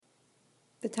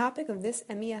The topic of this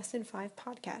MESN 5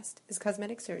 podcast is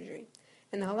cosmetic surgery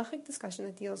and the halachic discussion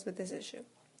that deals with this issue.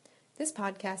 This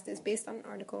podcast is based on an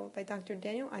article by Dr.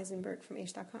 Daniel Eisenberg from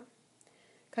Aish.com.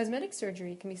 Cosmetic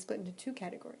surgery can be split into two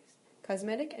categories: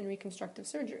 cosmetic and reconstructive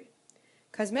surgery.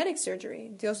 Cosmetic surgery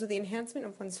deals with the enhancement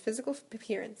of one's physical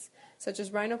appearance, such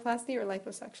as rhinoplasty or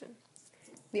liposuction.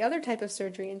 The other type of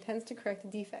surgery intends to correct a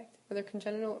defect, whether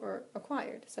congenital or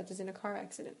acquired, such as in a car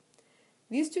accident.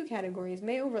 These two categories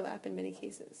may overlap in many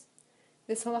cases.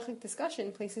 This halachic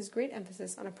discussion places great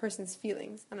emphasis on a person's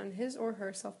feelings and on his or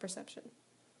her self-perception.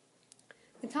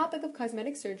 The topic of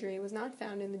cosmetic surgery was not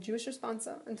found in the Jewish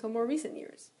responsa until more recent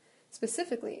years,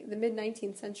 specifically the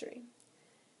mid-19th century.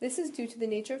 This is due to the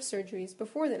nature of surgeries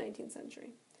before the 19th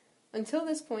century. Until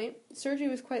this point, surgery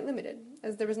was quite limited,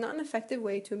 as there was not an effective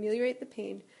way to ameliorate the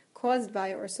pain caused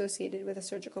by or associated with a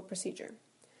surgical procedure.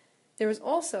 There was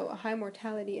also a high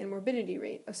mortality and morbidity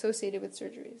rate associated with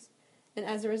surgeries, and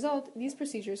as a result, these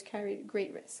procedures carried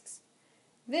great risks.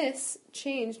 This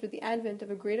changed with the advent of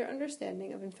a greater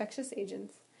understanding of infectious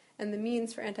agents and the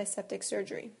means for antiseptic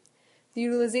surgery. The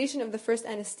utilization of the first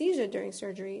anesthesia during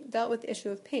surgery dealt with the issue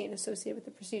of pain associated with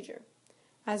the procedure.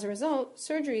 As a result,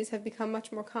 surgeries have become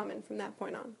much more common from that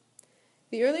point on.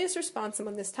 The earliest responsum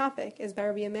on this topic is by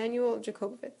Rabbi Emanuel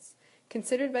Jacobovitz,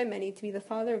 considered by many to be the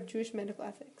father of Jewish medical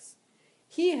ethics.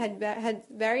 He had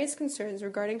various concerns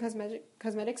regarding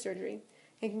cosmetic surgery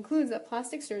and concludes that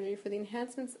plastic surgery for the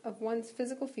enhancements of one's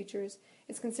physical features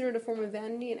is considered a form of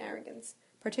vanity and arrogance,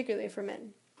 particularly for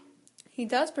men. He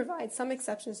does provide some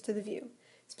exceptions to the view,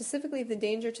 specifically if the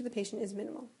danger to the patient is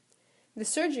minimal. The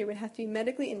surgery would have to be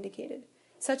medically indicated,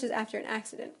 such as after an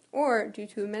accident, or due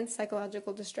to immense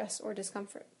psychological distress or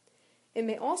discomfort. It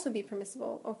may also be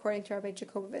permissible, according to Rabbi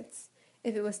Jacobovitz,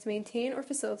 if it was to maintain or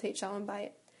facilitate shalom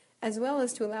bayit, as well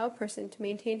as to allow a person to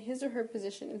maintain his or her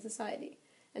position in society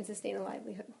and sustain a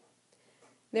livelihood.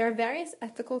 There are various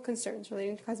ethical concerns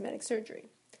relating to cosmetic surgery.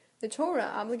 The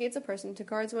Torah obligates a person to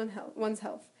guard one's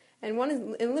health, and one is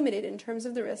limited in terms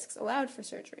of the risks allowed for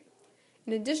surgery.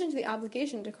 In addition to the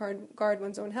obligation to guard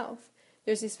one's own health,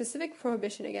 there is a specific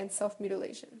prohibition against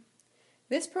self-mutilation.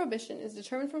 This prohibition is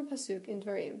determined from a pasuk in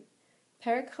Dvarim,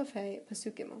 Perek Chafei,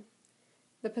 Pasuk Gimel.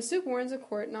 The pasuk warns a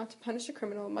court not to punish a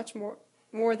criminal much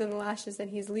more than the lashes that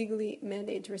he is legally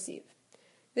mandated to receive.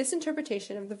 This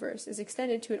interpretation of the verse is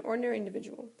extended to an ordinary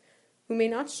individual, who may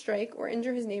not strike or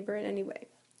injure his neighbor in any way.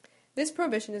 This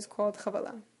prohibition is called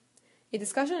chavala. A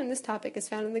discussion on this topic is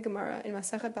found in the Gemara in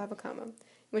Masechet Bava Kama, in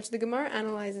which the Gemara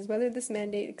analyzes whether this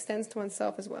mandate extends to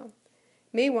oneself as well.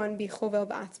 May one be chovel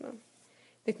ba'atzma?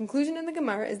 The conclusion in the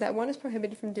Gemara is that one is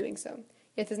prohibited from doing so,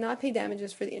 yet does not pay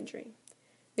damages for the injury.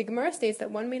 The Gemara states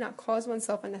that one may not cause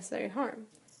oneself unnecessary harm.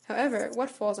 However, what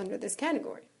falls under this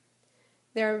category?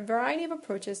 There are a variety of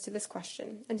approaches to this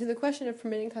question, and to the question of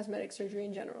permitting cosmetic surgery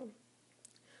in general.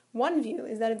 One view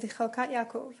is that of the Chalkat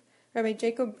Yaakov, Rabbi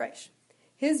Jacob Breish.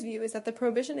 His view is that the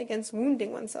prohibition against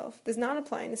wounding oneself does not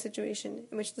apply in a situation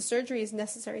in which the surgery is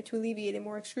necessary to alleviate a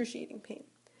more excruciating pain.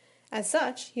 As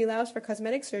such, he allows for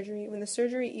cosmetic surgery when the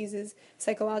surgery eases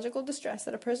psychological distress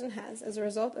that a person has as a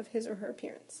result of his or her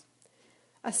appearance.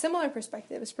 A similar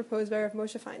perspective is proposed by Rav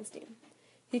Moshe Feinstein.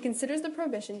 He considers the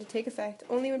prohibition to take effect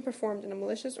only when performed in a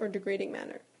malicious or degrading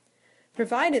manner.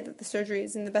 Provided that the surgery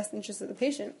is in the best interest of the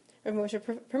patient, Rav Moshe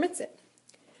permits it.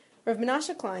 Rav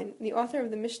Menashe Klein, the author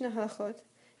of the Mishnah Halachot,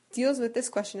 deals with this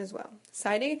question as well,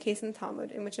 citing a case in the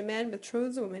Talmud in which a man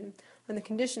betroths a woman on the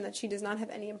condition that she does not have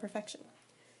any imperfection.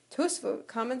 Tosfot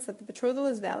comments that the betrothal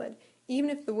is valid even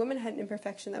if the woman had an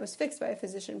imperfection that was fixed by a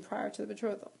physician prior to the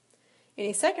betrothal. In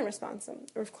a second responsum,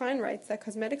 Rav Klein writes that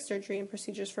cosmetic surgery and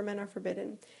procedures for men are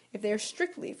forbidden if they are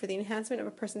strictly for the enhancement of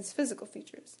a person's physical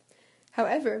features.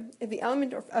 However, if the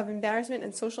element of embarrassment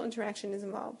and social interaction is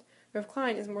involved, Rav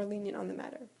Klein is more lenient on the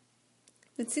matter.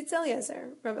 The Tzitz Eliezer,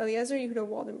 Rav Eliezer Yehuda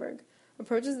Waldenberg,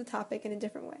 approaches the topic in a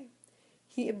different way.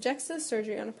 He objects to the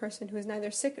surgery on a person who is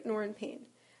neither sick nor in pain,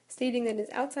 stating that it is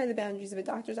outside the boundaries of a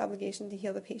doctor's obligation to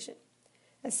heal the patient.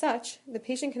 As such, the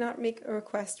patient cannot make a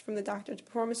request from the doctor to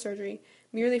perform a surgery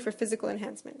merely for physical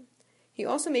enhancement. He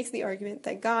also makes the argument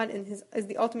that God is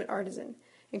the ultimate artisan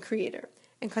and creator,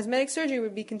 and cosmetic surgery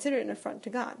would be considered an affront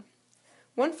to God.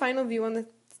 One final view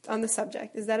on the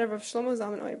subject is that of Rav Shlomo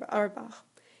Zalman Auerbach.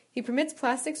 He permits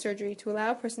plastic surgery to allow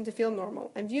a person to feel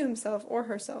normal and view himself or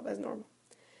herself as normal.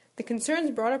 The concerns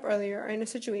brought up earlier are in a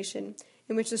situation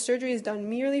in which the surgery is done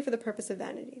merely for the purpose of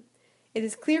vanity. It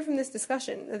is clear from this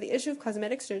discussion that the issue of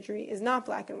cosmetic surgery is not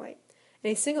black and white,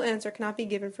 and a single answer cannot be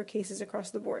given for cases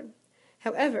across the board.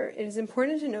 However, it is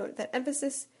important to note that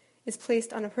emphasis is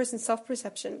placed on a person's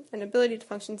self-perception and ability to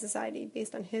function in society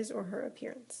based on his or her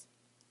appearance.